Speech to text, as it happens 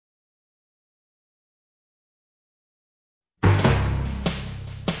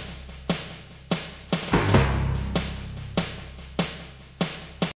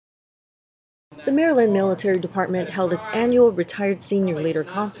The Maryland Military Department held its annual Retired Senior Leader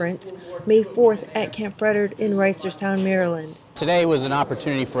Conference May 4th at Camp Fretterd in Reisterstown, Maryland. Today was an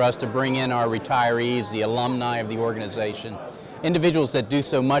opportunity for us to bring in our retirees, the alumni of the organization, individuals that do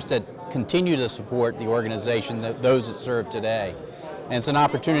so much that continue to support the organization, those that serve today. And it's an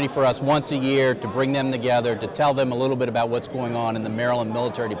opportunity for us once a year to bring them together, to tell them a little bit about what's going on in the Maryland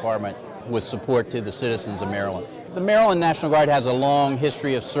Military Department with support to the citizens of Maryland. The Maryland National Guard has a long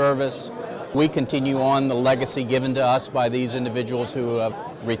history of service. We continue on the legacy given to us by these individuals who have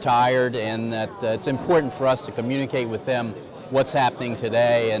retired, and that it's important for us to communicate with them what's happening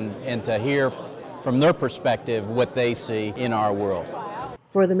today and to hear from their perspective what they see in our world.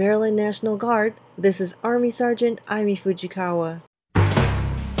 For the Maryland National Guard, this is Army Sergeant Aimi Fujikawa.